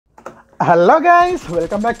Hello guys,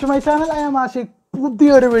 welcome back to my channel. I am Ashik.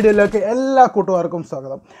 പുതിയൊരു വീഡിയോയിലേക്ക് എല്ലാ കൂട്ടുകാർക്കും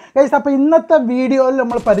സ്വാഗതം. ഗൈസ്, അപ്പോൾ ഇന്നത്തെ വീഡിയോയിൽ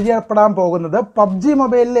നമ്മൾ പരിചയപ്പെടാൻ പോകുന്നത് PUBG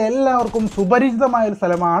മൊബൈലിലെ എല്ലാവർക്കും സുപരിചിതമായ ഒരു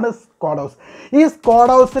സ്ഥലമാണ് സ്ക്വാഡ് ഹൗസ്. ഈ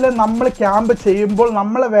സ്ക്വാഡ് ഹൗസിൽ നമ്മൾ ക്യാമ്പ് ചെയ്യുമ്പോൾ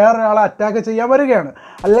നമ്മൾ വേറൊരാളെ അറ്റാക്ക് ചെയ്യാൻ വരികയാണ്,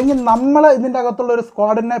 അല്ലെങ്കിൽ നമ്മൾ ഇതിൻ്റെ അകത്തുള്ള ഒരു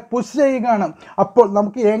സ്ക്വാഡിനെ പുഷ് ചെയ്യുകയാണ്. അപ്പോൾ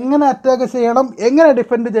നമുക്ക് എങ്ങനെ അറ്റാക്ക് ചെയ്യണം, എങ്ങനെ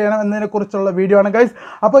ഡിഫെൻഡ് ചെയ്യണം എന്നതിനെക്കുറിച്ചുള്ള വീഡിയോ ആണ് ഗൈസ്.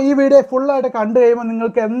 അപ്പോൾ ഈ വീഡിയോ ഫുള്ളായിട്ട് കണ്ടു കഴിയുമ്പോൾ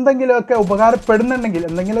നിങ്ങൾക്ക് എന്തെങ്കിലുമൊക്കെ ഉപകാരപ്പെടുന്നുണ്ടെങ്കിൽ,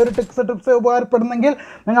 എന്തെങ്കിലും ഒരു ടിപ്സ് ഉപകാരപ്പെടുന്നെങ്കിൽ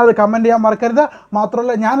നിങ്ങൾ അത് കമൻറ്റ് ചെയ്യാൻ മറക്കരുത്.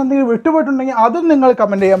 മാത്രമല്ല, ഞാൻ എന്തെങ്കിലും വിട്ടുപോയിട്ടുണ്ടെങ്കിൽ അതും നിങ്ങൾ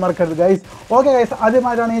കമൻറ്റ് ചെയ്യാൻ മറക്കരുത് ഗൈസ്. ഓക്കെ ഗൈസ്,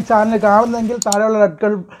 ആദ്യമായിട്ടാണ് ഈ ചാനൽ കാണുന്നതെങ്കിൽ താഴെയുള്ള റെഡ്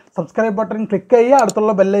സബ്സ്ക്രൈബ് ബട്ടൺ ക്ലിക്ക് ചെയ്യുക,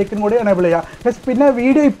 അടുത്തുള്ള ബെല്ലൈക്കൻ കൂടി എനേബിൾ ചെയ്യുക ഗൈസ്. പിന്നെ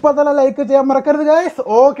വീഡിയോ ഇപ്പോൾ തന്നെ ലൈക്ക് ചെയ്യാൻ മറക്കരുത് ഗൈസ്.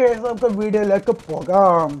 ഓക്കെ ഗൈസ്, നമുക്ക് വീഡിയോയിലേക്ക്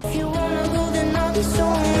പോകാം.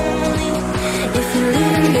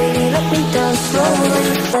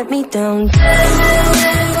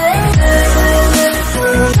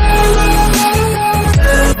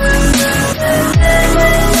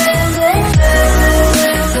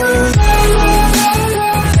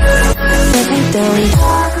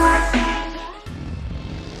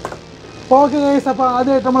 ഓക്കെ ഗൈസ്, അപ്പോൾ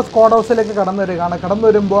ആദ്യമായിട്ട് നമ്മൾ സ്ക്വാഡ് ഹൗസിലേക്ക് കടന്നു വരികയാണ്. കടന്നു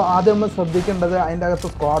വരുമ്പോൾ ആദ്യം നമ്മൾ ശ്രദ്ധിക്കേണ്ടത് അതിൻ്റെ അകത്ത്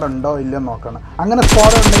സ്ക്വാഡ് ഉണ്ടോ ഇല്ലയോ നോക്കണം. അങ്ങനെ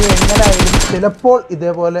സ്ക്വാഡ് ഉണ്ടെങ്കിൽ എങ്ങനെയായാലും ചിലപ്പോൾ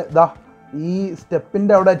ഇതേപോലെ ഈ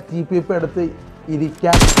സ്റ്റെപ്പിൻ്റെ അവിടെ TPP എടുത്ത്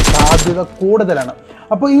ഇരിക്കാൻ സാധ്യത കൂടുതലാണ്.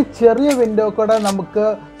 അപ്പോൾ ഈ ചെറിയ വിൻഡോ കൂടെ നമുക്ക്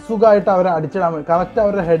സുഖമായിട്ട് അവരെ അടിച്ചിടാൻ പറ്റും. കറക്റ്റ്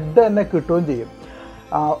അവരുടെ ഹെഡ് തന്നെ കിട്ടുകയും ചെയ്യും.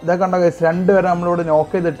 ഇതൊക്കെ കണ്ടോ ഗൈസ്, രണ്ടുപേരെ നമ്മളിവിടെ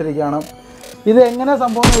നോക്ക് ചെയ്തിട്ടിരിക്കുകയാണ്. ഇത് എങ്ങനെ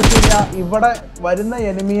സംഭവം എന്ന് വെച്ച് കഴിഞ്ഞാൽ, ഇവിടെ വരുന്ന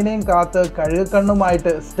എനിമീനെയും കാത്ത്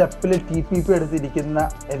കഴുകക്കണ്ണുമായിട്ട് സ്റ്റെപ്പിൽ TPP എടുത്തിരിക്കുന്ന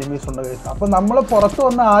എനിമീസ് ഉണ്ട് ഗൈസ്. അപ്പോൾ നമ്മൾ പുറത്ത്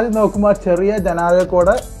വന്ന് ആദ്യം നോക്കുമ്പോൾ ചെറിയ ജനാലയിൽ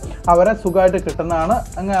കൂടെ അവരെ സുഖമായിട്ട് കിട്ടുന്നതാണ്.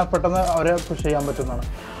 അങ്ങനെ പെട്ടെന്ന് അവരെ പുഷ് ചെയ്യാൻ പറ്റുന്നതാണ്.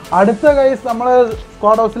 അടുത്ത ഗൈസ്, നമ്മൾ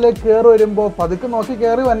സ്ക്വാഡ് ഹൗസിലേക്ക് കയറി വരുമ്പോൾ പതുക്കെ നോക്കി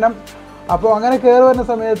കയറി വരണം. അപ്പോൾ അങ്ങനെ കയറി വരുന്ന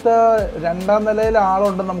സമയത്ത് രണ്ടാം നിലയിൽ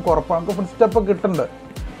ആളുണ്ടെന്ന് നമുക്ക് ഉറപ്പാണ്. നമുക്ക് ഫുഡ് സ്റ്റെപ്പ് കിട്ടുന്നുണ്ട്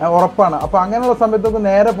ഉറപ്പാണ്. അപ്പോൾ അങ്ങനെയുള്ള സമയത്തൊക്കെ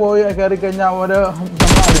നേരെ പോയി കയറി കഴിഞ്ഞാൽ അവർ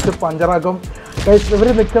നമ്മൾ അടിച്ച് പഞ്ചറാക്കും ഗൈസ്. ഇവർ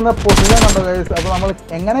നിൽക്കുന്ന പൊസിഷൻ കണ്ടോ ഗൈസ്. അപ്പോൾ നമ്മൾ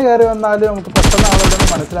എങ്ങനെ കയറി വന്നാലും നമുക്ക് പെട്ടെന്ന് ആളുകളൊന്നും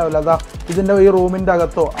മനസ്സിലാവില്ല. ഇതിൻ്റെ ഈ റൂമിൻ്റെ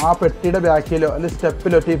അകത്തോ ആ പെട്ടിയുടെ ബാക്കിലോ അല്ലെങ്കിൽ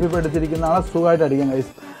സ്റ്റെപ്പിലോ TPP എടുത്തിരിക്കുന്ന ആളെ സുഖമായിട്ട് അടിക്കാം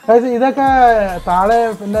ഗൈസ്. ഇതൊക്കെ താഴെ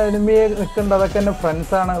പിന്നെ എനിമി നിൽക്കേണ്ടത് അതൊക്കെ എൻ്റെ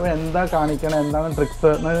ഫ്രണ്ട്സാണ്. എന്താ കാണിക്കണം, എന്താണ് ട്രിക്സ്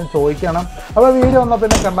എന്ന് ചോദിക്കണം. അപ്പോൾ വീഡിയോ വന്നാൽ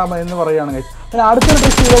പിന്നെ കണ്ടാൽ മതി എന്ന് പറയുകയാണ് ഗൈസ്. പിന്നെ അടുത്തൊരു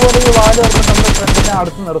ട്രിക്സ് ഇതേപോലെ ഈ വാല് പറഞ്ഞിട്ട് നമ്മുടെ ഫ്രണ്ടിനെ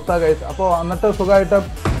അടുത്ത് നിർത്തുക ഗൈസ്. അപ്പോൾ എന്നിട്ട് സുഖമായിട്ട്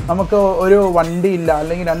നമുക്ക് ഒരു വണ്ടിയില്ല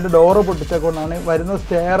അല്ലെങ്കിൽ 2 ഡോറ് പൊട്ടിച്ചേക്കൊണ്ടാണ് വരുന്ന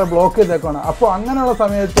സ്റ്റെയർ ബ്ലോക്ക് ചെയ്തേക്കാണ്. അപ്പോൾ അങ്ങനെയുള്ള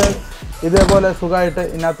സമയത്ത് ഇതേപോലെ സുഖമായിട്ട്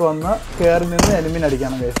ഇതിനകത്ത് വന്ന് കയറി നിന്ന് എനിമിനെ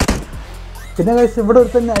അടിക്കണം ഗൈസ്. പിന്നെ ഗൈസ്, ഇവിടെ ഒരു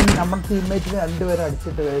തന്നെ നമ്മുടെ ടീംമേറ്റിന് 2 പേരെ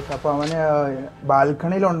അടിച്ചിട്ട് ഗൈസ്. അപ്പോൾ അവന്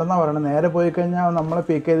ബാൽക്കണിയിലുണ്ടെന്നാണ് പറയുന്നത്. നേരെ പോയി കഴിഞ്ഞാൽ നമ്മളെ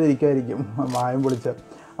പീക്ക് ചെയ്തിരിക്കുമായിരിക്കും വായും പൊളിച്ച്.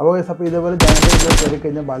 അപ്പോൾ ഗൈസ്, അപ്പോൾ ഇതേപോലെ ജനറേറ്റർ കയറി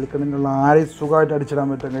കഴിഞ്ഞാൽ ബാൽക്കണിയിലുള്ള ആരെയും സുഖമായിട്ട് അടിച്ചിടാൻ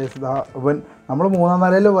പറ്റും ഗൈസ്. അവൻ നമ്മൾ 3ാം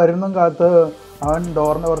നിലയിൽ വരുന്നും കാത്ത് അവൻ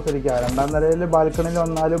ഡോറിൻ്റെ പുറത്തിരിക്കുക. 2ാം നിലയിൽ ബാൽക്കണിയിൽ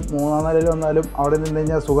വന്നാലും 3ാം നിലയിൽ വന്നാലും അവിടെ നിന്ന്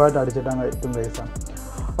കഴിഞ്ഞാൽ സുഖമായിട്ട് അടിച്ചിട്ടാൻ പറ്റും ഗൈസാണ്.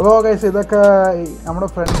 അപ്പോൾ ഗൈസ്, ഇതൊക്കെ നമ്മുടെ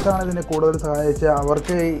ഫ്രണ്ട്സാണ് ഇതിനെ കൂടുതൽ സഹായിച്ച്.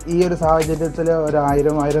 അവർക്ക് ഈ ഒരു സാഹചര്യത്തിൽ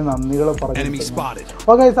 1000 നന്ദികൾ പറഞ്ഞു.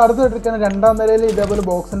 അപ്പോൾ ഗൈസ്, അടുത്തിട്ടിരിക്കുന്ന 2ാം നിലയിൽ ഇതേപോലെ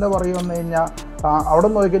ബോക്സിൻ്റെ പുറകെ വന്നു കഴിഞ്ഞാൽ അവിടെ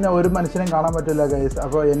നോക്കിക്കഴിഞ്ഞാൽ ഒരു മനുഷ്യനെയും കാണാൻ പറ്റില്ല ഗൈസ്.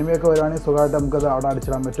 അപ്പോൾ എനിമിയൊക്കെ വരുവാണെങ്കിൽ സുഖമായിട്ട് നമുക്കത് അവിടെ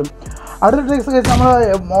അടിച്ചിടാൻ പറ്റും. അടുത്ത ട്രിക്സ് ഗൈസ്, നമ്മൾ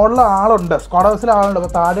മുകളിൽ ആളുണ്ട്, സ്ക്വാഡ് ഹൗസിൽ ആളുണ്ട്.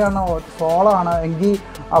 അപ്പോൾ താഴെയാണ് സോളാണ് എങ്കിൽ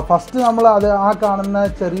ഫസ്റ്റ് നമ്മൾ ആ കാണുന്ന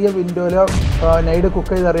ചെറിയ വിൻഡോയിൽ നൈഡ്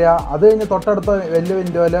കുക്ക് ചെയ്തറിയുക. അത് കഴിഞ്ഞ് തൊട്ടടുത്ത വലിയ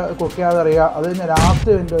വിൻഡോയിൽ കുക്ക് ചെയ്യാതറിയുക. അത് കഴിഞ്ഞ് ലാസ്റ്റ്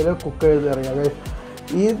വിൻഡോയിൽ കുക്ക് ചെയ്തറിയുക ഗൈസ്.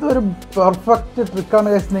 ഇതൊരു പെർഫെക്റ്റ് ട്രിക്കാണ്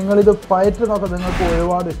ഗൈസ്. നിങ്ങളിത് പയറ്റ് നോക്കാം, നിങ്ങൾക്ക്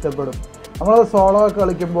ഒരുപാട് ഇഷ്ടപ്പെടും. നമ്മൾ സോളോ ഒക്കെ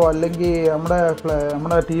കളിക്കുമ്പോൾ അല്ലെങ്കിൽ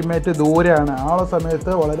നമ്മുടെ ടീംമേറ്റ് ദൂരെയാണ്, ആ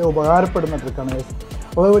സമയത്ത് വളരെ ഉപകാരപ്പെടുന്ന ട്രിക്കാണ് ഗൈസ്.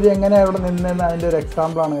 അതുപോലെ എങ്ങനെയാണ് അവിടെ നിന്നെന്ന് അതിൻ്റെ ഒരു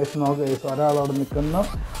എക്സാമ്പിളാണ് ഗൈസ്. നോക്കുക ഗൈസ്, ഒരാളവിടെ നിൽക്കുന്നു,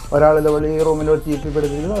 ഒരാൾ ഇതുപോലെ ഈ റൂമിലോട്ട് TPP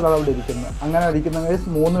എടുത്തിരിക്കുന്നു, ഒരാളവിടെ ഇരിക്കുന്നു. അങ്ങനെ അടിക്കുന്ന ഗൈസ്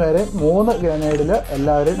 3 പേരെ 3 ഗ്രനേഡിൽ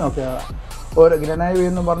എല്ലാവരെയും നോക്കുക. ഒരു ഗ്രനേഡ്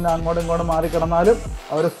എന്ന് പറഞ്ഞാൽ അങ്ങോട്ടും ഇങ്ങോട്ടും മാറിക്കിടന്നാലും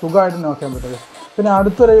അവരെ സുഖമായിട്ട് നോക്കാൻ പറ്റും. പിന്നെ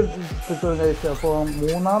അടുത്തൊരു ട്രിക്ക് ഗൈസ്, അപ്പോൾ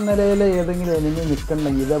 3ാം നിലയിൽ ഏതെങ്കിലും എനിമി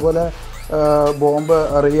നിൽക്കുന്നുണ്ടെങ്കിൽ ഇതേപോലെ ബോംബ്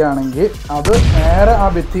എറിയുകയാണെങ്കിൽ അത് നേരെ ആ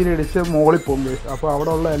ഭിത്തിയിലിടിച്ച് മുകളിൽ പോകും ഗൈസ്. അപ്പോൾ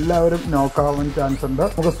അവിടെ ഉള്ള എല്ലാവരും നോക്കാവാൻ ചാൻസ് ഉണ്ട്.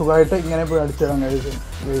 നമുക്ക് സുഖമായിട്ട് ഇങ്ങനെ പോയി അടിച്ചിടാൻ ഗൈസ്.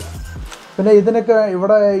 പിന്നെ ഇതിനൊക്കെ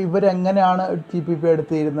ഇവരെങ്ങനെയാണ് TPP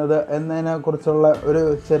എടുത്തിരുന്നത് എന്നതിനെക്കുറിച്ചുള്ള ഒരു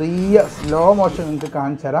ചെറിയ സ്ലോ മോഷൻ നിങ്ങൾക്ക്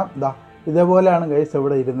കാണിച്ചു തരാം. ഇതേപോലെയാണ് ഗൈസ്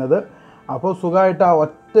ഇവിടെ ഇരുന്നത്. അപ്പോൾ സുഖമായിട്ട് ആ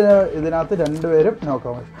ഒറ്റ ഇതിനകത്ത് 2 പേരും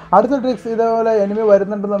നോക്കാൻ പറ്റും. അടുത്ത ട്രിക്സ്, ഇതേപോലെ എനിമി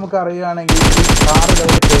വരുന്നുണ്ടെന്ന് നമുക്ക് അറിയുകയാണെങ്കിൽ കാറ്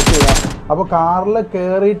കയറ്റി ചെയ്യുക. അപ്പോൾ കാറിൽ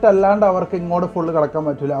കയറിയിട്ടല്ലാണ്ട് അവർക്ക് ഇങ്ങോട്ട് ഫുള്ള് കിടക്കാൻ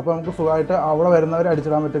പറ്റില്ല. അപ്പോൾ നമുക്ക് സുഖമായിട്ട് അവിടെ വരുന്നവരെ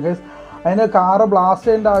അടിച്ചിടാൻ പറ്റും ഗൈസ്. അതിന് കാറ് ബ്ലാസ്റ്റ്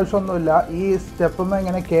ചെയ്യേണ്ട ആവശ്യമൊന്നുമില്ല. ഈ സ്റ്റെപ്പിൽ നിന്ന്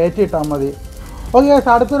ഇങ്ങനെ കയറ്റിയിട്ടാൽ മതി. ഓക്കെ ഗൈസ്,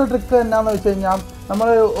 അടുത്തൊരു ട്രിക്ക് എന്നാന്ന് വെച്ച് കഴിഞ്ഞാൽ നമ്മൾ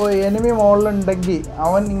എനിമി മുകളിലുണ്ടെങ്കിൽ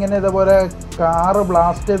അവൻ ഇങ്ങനെ ഇതേപോലെ കാറ്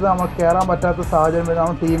ബ്ലാസ്റ്റ് ചെയ്ത് നമ്മൾ കയറാൻ പറ്റാത്ത സാഹചര്യം വരും.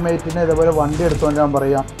 നമ്മൾ ടീംമേറ്റിനെ ഇതേപോലെ വണ്ടി എടുത്തുകൊണ്ട് ഞാൻ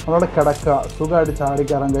പറയാം നമ്മളവിടെ കിടക്കുക, സുഖമായിട്ട് ചാടി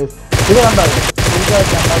കയറാം ഗൈസ്. ഇത് കണ്ടാൽ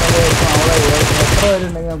സുഖമായിട്ട് നമ്മളെ എത്ര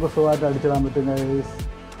പേരുണ്ടെങ്കിൽ നമുക്ക് സുഖമായിട്ട് അടിച്ചിടാൻ പറ്റും ഗൈസ്.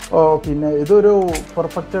 പിന്നെ ഇതൊരു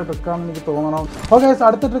പെർഫെക്റ്റ് ട്രിക്കാണെന്ന് എനിക്ക് തോന്നണം. ഓക്കെ ഗൈസ്,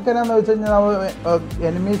 അടുത്ത ട്രിക്ക് എന്നാന്ന് വെച്ച് കഴിഞ്ഞാൽ നമ്മൾ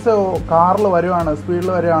എനിമീസ് കാറിൽ വരുവാണ്,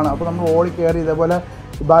 സ്പീഡിൽ വരുവാണ്. അപ്പോൾ നമ്മൾ ഓടി കയറി ഇതേപോലെ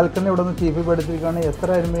ബാൽക്കണി ഇവിടെ നിന്ന് ചീഫി പഠിച്ചിരിക്കുകയാണെങ്കിൽ എത്ര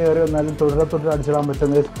എനിമി കയറി വന്നാലും തുടരെ അടിച്ചിടാൻ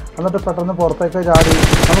പറ്റും ഗൈസ്. എന്നിട്ട് പെട്ടെന്ന് പുറത്തേക്ക് ചാടി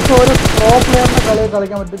നമുക്ക് ഒരു പ്രോ പ്ലെയറിൻ്റെ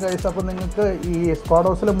കളിക്കാൻ പറ്റും ഗൈസ്. അപ്പോൾ നിങ്ങൾക്ക് ഈ സ്ക്വാഡ്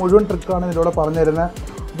ഹൗസിലെ മുഴുവൻ ട്രിക്കാണ് ഇതിലൂടെ പറഞ്ഞു തരുന്നത്.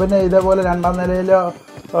 പിന്നെ ഇതേപോലെ രണ്ടാം നിലയിൽ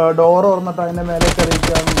ഡോറ് തുറന്നിട്ട് അതിൻ്റെ മേലെ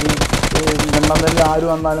കയറിയിരിക്കുകയാണെങ്കിൽ രണ്ടാം നിലയിൽ ആര്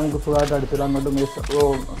വന്നാലും നമുക്ക് സുഖമായിട്ട് അടിച്ചിടാൻ പറ്റും ഗൈസ്.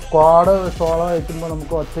 സ്ക്വാഡ് സോളോ വയ്ക്കുമ്പോൾ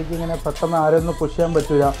നമുക്ക് ഒറ്റയ്ക്ക് ഇങ്ങനെ പെട്ടെന്ന് ആരെയൊന്നും പുഷ് ചെയ്യാൻ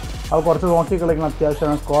പറ്റില്ല. അത് കുറച്ച് നോക്കി കളിക്കണം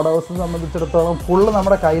അത്യാവശ്യമാണ്. സ്ക്വാഡ് ഹൗസിനെ സംബന്ധിച്ചിടത്തോളം ഫുള്ള്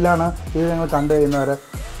നമ്മുടെ കയ്യിലാണ് ഇത് ഞങ്ങൾ കണ്ടു കഴിയുന്നവരെ.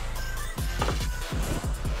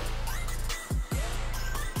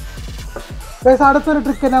 ഗൈസ്, അടുത്തൊരു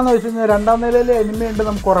ട്രിക്ക് എന്നാന്ന് വെച്ച് കഴിഞ്ഞാൽ രണ്ടാം നിലയിൽ എനിമി ഉണ്ട്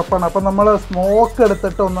നമുക്ക് ഉറപ്പാണ്. അപ്പം നമ്മൾ സ്മോക്ക്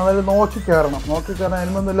എടുത്തിട്ട് ഒന്നാം നിലയിൽ നോക്കി കയറണം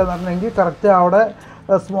എനിമൊന്നുമില്ല എന്നുണ്ടെങ്കിൽ കറക്റ്റ് അവിടെ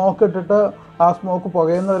സ്മോക്ക് ഇട്ടിട്ട് ആ സ്മോക്ക്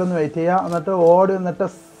പുകയുന്നവരൊന്ന് വെയിറ്റ് ചെയ്യുക. എന്നിട്ട് ഓടി വന്നിട്ട്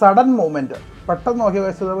സഡൻ മൂവ്മെൻറ്റ് പെട്ടെന്ന് നോക്കി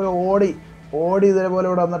വെച്ച് ഇതേപോലെ ഓടി ഇതേപോലെ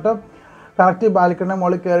ഇവിടെ വന്നിട്ട് കറക്റ്റ് ബാൽക്കണി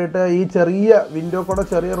മുകളിൽ കയറിയിട്ട് ഈ ചെറിയ വിൻഡോ കൂടെ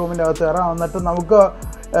ചെറിയ റൂമിൻ്റെ അകത്ത് കയറാം. എന്നിട്ട് നമുക്ക്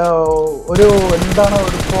ഒരു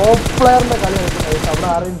ടോപ്പ് പ്ലെയറിൻ്റെ കളി കളിക്കുന്നത്. അവിടെ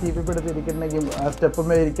ആരെയും TP എടുത്തിരിക്കുന്നുണ്ടെങ്കിൽ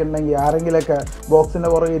സ്റ്റെപ്പുമേ ഇരിക്കുന്നുണ്ടെങ്കിൽ ആരെങ്കിലൊക്കെ ബോക്സിൻ്റെ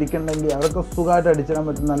പുറകെ ഇരിക്കുന്നുണ്ടെങ്കിൽ അതൊക്കെ സുഖമായിട്ട് അടിച്ചിടാൻ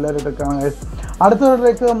പറ്റും. നല്ലൊരു ട്രിക്കാണ്. അടുത്തൊരു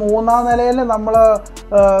ട്രിക്ക്, മൂന്നാം നിലയിൽ നമ്മൾ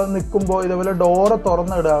നിൽക്കുമ്പോൾ ഇതേപോലെ ഡോറ്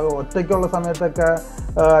തുറന്നിടുക ഒറ്റയ്ക്കുള്ള സമയത്തൊക്കെ,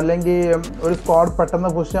 അല്ലെങ്കിൽ ഒരു സ്ക്വാഡ് പെട്ടെന്ന്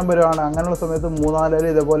പുഷ് ചെയ്യാൻ വരുവാണ് അങ്ങനെയുള്ള സമയത്ത് മൂന്നാം നിലയിൽ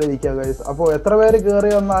ഇതേപോലെ ഇരിക്കുക ഗൈസ്. അപ്പോൾ എത്ര പേര് കയറി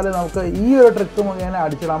വന്നാലും നമുക്ക് ഈ ഒരു ട്രിക്ക് മുഖേന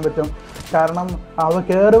അടിച്ചിടാൻ പറ്റും. കാരണം അവ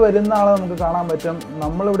കയറി വരുന്ന ആളെ നമുക്ക് കാണാൻ പറ്റും.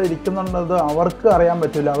 നമ്മളിവിടെ ഇരിക്കുന്നുള്ളത് അവർക്ക് അറിയാൻ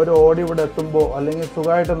പറ്റില്ല. അവർ ഓടി ഇവിടെ എത്തുമ്പോൾ അല്ലെങ്കിൽ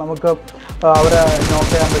സുഖമായിട്ട് നമുക്ക് അവരെ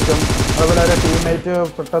നോക്ക് ചെയ്യാൻ പറ്റും. അതുപോലെ അവരെ ടീംമേറ്റ്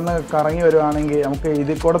പെട്ടെന്ന് കറങ്ങി വരുവാണെങ്കിൽ നമുക്ക്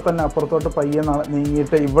ഇതിൽ കൂടെ തന്നെ അപ്പുറത്തോട്ട് പയ്യെ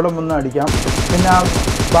നീങ്ങിയിട്ട് ഇവിടെ മുന്നേ അടിക്കാം. പിന്നെ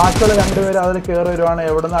ബാക്കിയുള്ള രണ്ടുപേരും അതിൽ കയറി വരുവാണ്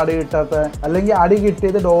എവിടെ നിന്ന് അടി കിട്ടാത്ത, അല്ലെങ്കിൽ അടി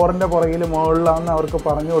കിട്ടിയത് ഡോറിൻ്റെ പുറകിൽ മുകളിലാണെന്ന് അവർക്ക്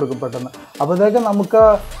പറഞ്ഞു കൊടുക്കും പെട്ടെന്ന്. അപ്പോഴത്തേക്ക് നമുക്ക്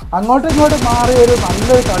അങ്ങോട്ടും ഇങ്ങോട്ടും മാറി ഒരു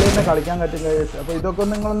നല്ലൊരു കളി തന്നെ കളിക്കാൻ പറ്റും ഗൈസ്. അപ്പോൾ ഇതൊക്കെ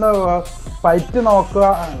നിങ്ങളൊന്ന് ഫൈറ്റ് നോക്കുക.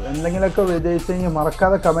 എന്തെങ്കിലുമൊക്കെ വിജയിച്ചെങ്കിൽ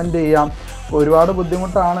മറക്കാതെ കമൻറ്റ് ചെയ്യാം. ഒരുപാട്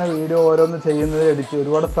ബുദ്ധിമുട്ടാണ് വീഡിയോ ഓരോന്ന് ചെയ്യുന്നത്, എഡിറ്റ്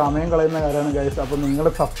ഒരുപാട് സമയം കളയുന്ന കാര്യമാണ് ഗൈസ്. അപ്പോൾ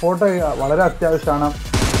നിങ്ങളുടെ സപ്പോർട്ട് വളരെ അത്യാവശ്യമാണ്.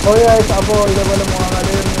 ഓക്കെ ഗൈസ്, അപ്പോൾ ഇതേപോലെ മൂന്നാം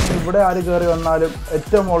നിലയിൽ നിന്ന് ഇവിടെ ആര് കയറി വന്നാലും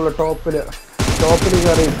ഏറ്റവും മുകളിൽ ടോപ്പിൽ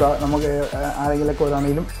കയറി നിൽക്കുക. നമുക്ക് ആരെങ്കിലുമൊക്കെ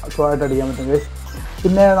വരാണെങ്കിലും സുഖമായിട്ട് അടിക്കാൻ പറ്റും ഗൈസ്.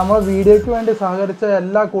 പിന്നെ നമ്മൾ വീഡിയോയ്ക്ക് വേണ്ടി സഹകരിച്ച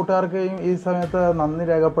എല്ലാ കൂട്ടുകാർക്കെയും ഈ സമയത്ത് നന്ദി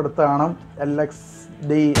രേഖപ്പെടുത്തുകയാണ്.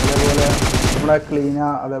 LXD, അതേപോലെ നമ്മുടെ ക്ലീന,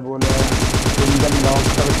 അതേപോലെ ഇന്ത്യൻ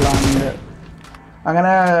ഡോക്ടർ പ്ലാനിൻ്റെ,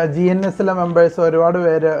 അങ്ങനെ GNSലെ മെമ്പേഴ്സ് ഒരുപാട്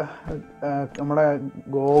പേര്, നമ്മുടെ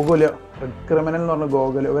ഗോകുല് ക്രിമിനൽ എന്ന് പറഞ്ഞ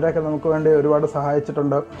ഗോകുല്, ഇവരൊക്കെ നമുക്ക് വേണ്ടി ഒരുപാട്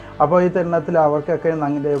സഹായിച്ചിട്ടുണ്ട്. അപ്പോൾ ഈ തരുണത്തിൽ അവർക്കൊക്കെ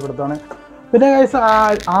നന്ദി രേഖപ്പെടുത്തുകയാണ്. പിന്നെ ഗൈസ്,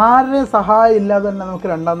 ആരുടെയും സഹായം ഇല്ലാതെ തന്നെ നമുക്ക്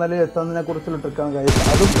രണ്ടാം നിലയിൽ എത്തുന്നതിനെ കുറിച്ചുള്ള ട്രിക്കാണ് ഗൈസ്.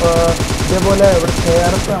 അതും ഇതേപോലെ ഇവിടെ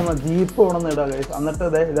ചേർത്ത് നമ്മൾ ജീപ്പ് കൊണ്ടുവന്ന് ഇടുക ഗൈസ്. എന്നിട്ട്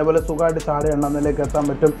ഇതേപോലെ സുഖമായിട്ട് ചാടി രണ്ടാം നിലയിലേക്ക് എത്താൻ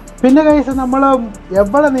പറ്റും. പിന്നെ ഗൈസ്, നമ്മൾ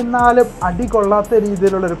എവിടെ നിന്നാലും അടി കൊള്ളാത്ത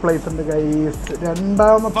രീതിയിലുള്ളൊരു പ്ലേസ് ഉണ്ട് ഗൈസ്.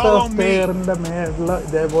 രണ്ടാമത്തെ സ്റ്റെയറിൻ്റെ മേളിൽ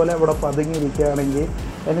ഇതേപോലെ ഇവിടെ പതുങ്ങിയിരിക്കുകയാണെങ്കിൽ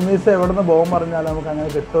എനിമീസ് എവിടെ നിന്ന് ബോംബ് എറിഞ്ഞാലും നമുക്ക് അങ്ങനെ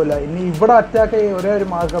കിട്ടില്ല. ഇനി ഇവിടെ അറ്റാക്ക് ചെയ്യാൻ ഒരേ ഒരു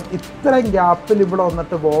മാർഗം, ഇത്രയും ഗ്യാപ്പിൽ ഇവിടെ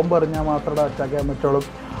വന്നിട്ട് ബോംബ് എറിഞ്ഞാൽ മാത്രമേ അറ്റാക്ക് ചെയ്യാൻ പറ്റുള്ളൂ.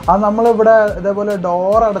 അത് നമ്മളിവിടെ ഇതേപോലെ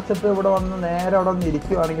ഡോർ അടച്ചിട്ട് ഇവിടെ വന്ന് നേരെ അവിടെ വന്ന്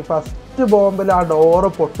ഇരിക്കുകയാണെങ്കിൽ ഫസ്റ്റ് ബോംബിൽ ആ ഡോറ്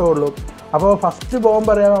പൊട്ടുള്ളൂ. അപ്പോൾ ഫസ്റ്റ് ബോംബ്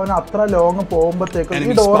അറിയാൻ അവന് അത്ര ലോങ് പോകുമ്പോഴത്തേക്കും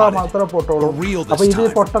ഈ ഡോറ മാത്രമേ പൊട്ടുള്ളൂ. അപ്പോൾ ഇത്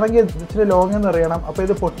പൊട്ടണമെങ്കിൽ ഇച്ചിരി ലോങ്ങിൽ നിന്ന് എറിയണം. അപ്പോൾ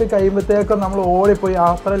ഇത് പൊട്ടി കഴിയുമ്പോഴത്തേക്കും നമ്മൾ ഓടിപ്പോയി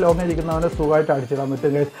അത്ര ലോങ്ങിൽ ഇരിക്കുന്നവനെ സുഖമായിട്ട് അടിച്ചിടാൻ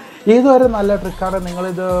പറ്റും ഗൈസ്. ഇതൊരു നല്ല ട്രിക്കാണ്.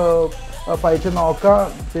 നിങ്ങളിത് ഫൈറ്റ് നോക്കുക.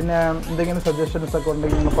 പിന്നെ എന്തെങ്കിലും സജഷൻസ് ഒക്കെ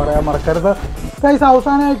ഉണ്ടെങ്കിൽ നിങ്ങൾ പറയാൻ മറക്കരുത് ഗൈസ്.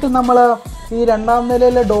 അവസാനമായിട്ട് നമ്മൾ ഈ രണ്ടാം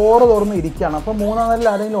നിലയിലെ ഡോറ് തുറന്ന് ഇരിക്കുകയാണ്. അപ്പോൾ മൂന്നാം നിലയിൽ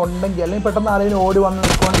ആരെങ്കിലും ഉണ്ടെങ്കിൽ, അല്ലെങ്കിൽ പെട്ടെന്ന് ആരെങ്കിലും ഓടി വന്ന്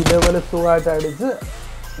നിൽക്കുകയാണെങ്കിൽ ഇതേപോലെ സുഖമായിട്ട് അടിച്ച്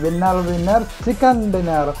winner chicken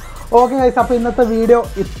dinner. Okay guys, അപ്പോൾ ഇന്നത്തെ വീഡിയോ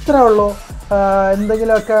ഇത്രേ ഉള്ളൂ.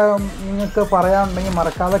 എന്തെങ്കിലുമൊക്കെ നിങ്ങൾക്ക് പറയാനുണ്ടെങ്കിൽ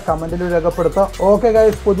മറക്കാതെ കമൻറ്റിൽ രേഖപ്പെടുത്തുക. ഓക്കെ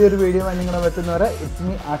ഗൈസ്, പുതിയൊരു വീഡിയോ നിങ്ങളെ പറ്റുന്നവരെ it's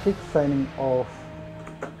me Ashiq signing off.